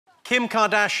Kim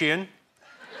Kardashian.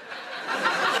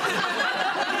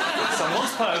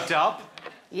 Someone's perked up.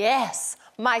 Yes.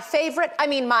 My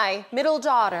middle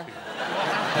daughter.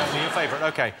 Definitely your favourite,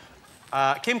 OK.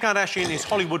 Kim Kardashian is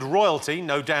Hollywood royalty,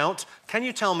 no doubt. Can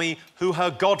you tell me who her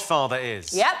godfather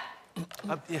is? Yep.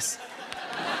 Yes.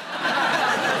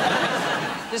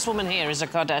 This woman here is a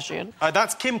Kardashian.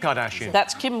 That's Kim Kardashian.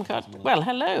 That's Kim Kardashian. Well,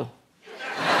 hello.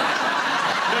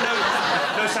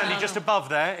 No, Sandi, just above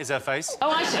there is her face.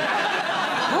 Oh, I see. I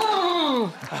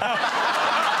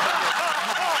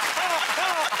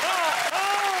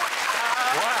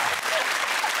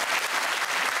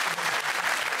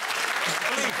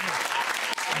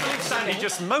believe Sandi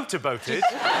just motorboated.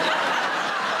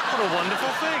 What a wonderful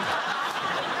thing.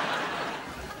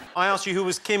 I asked you who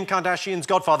was Kim Kardashian's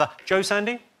godfather. Joe,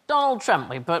 Sandi? Donald Trump,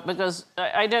 we put, because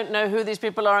I don't know who these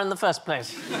people are in the first place.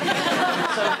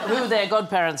 So who their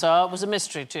godparents are was a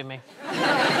mystery to me.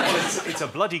 Well, it's a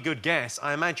bloody good guess.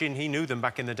 I imagine he knew them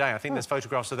back in the day. I think there's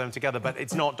photographs of them together, but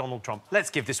it's not Donald Trump. Let's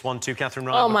give this one to Catherine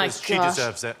Ryan because she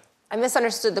deserves it. I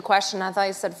misunderstood the question. I thought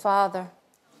you said father.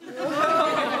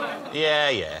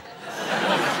 Yeah.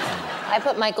 I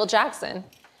put Michael Jackson.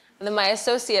 And then my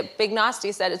associate, Big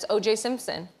Nasty, said it's O.J.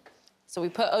 Simpson. So we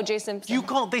put O.J. Simpson. You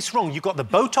got this wrong. You got the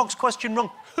Botox question wrong.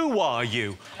 Who are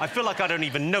you? I feel like I don't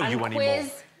even know you anymore.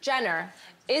 Quiz Jenner.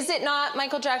 Is it not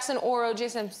Michael Jackson or O.J.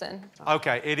 Simpson?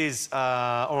 OK, it is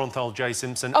Orenthal J.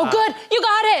 Simpson. Oh, good. You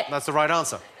got it. That's the right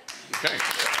answer. OK.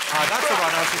 That's the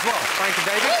right answer as well. Frank and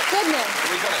David. Thank goodness.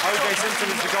 O.J. Simpson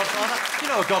is the godfather. You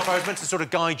know, a godfather is meant to sort of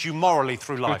guide you morally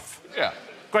through life. Yeah.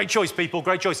 Great choice, people.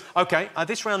 Great choice. OK,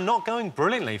 this round not going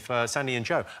brilliantly for Sandi and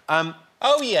Joe.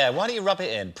 Oh, yeah. Why don't you rub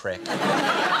it in, prick?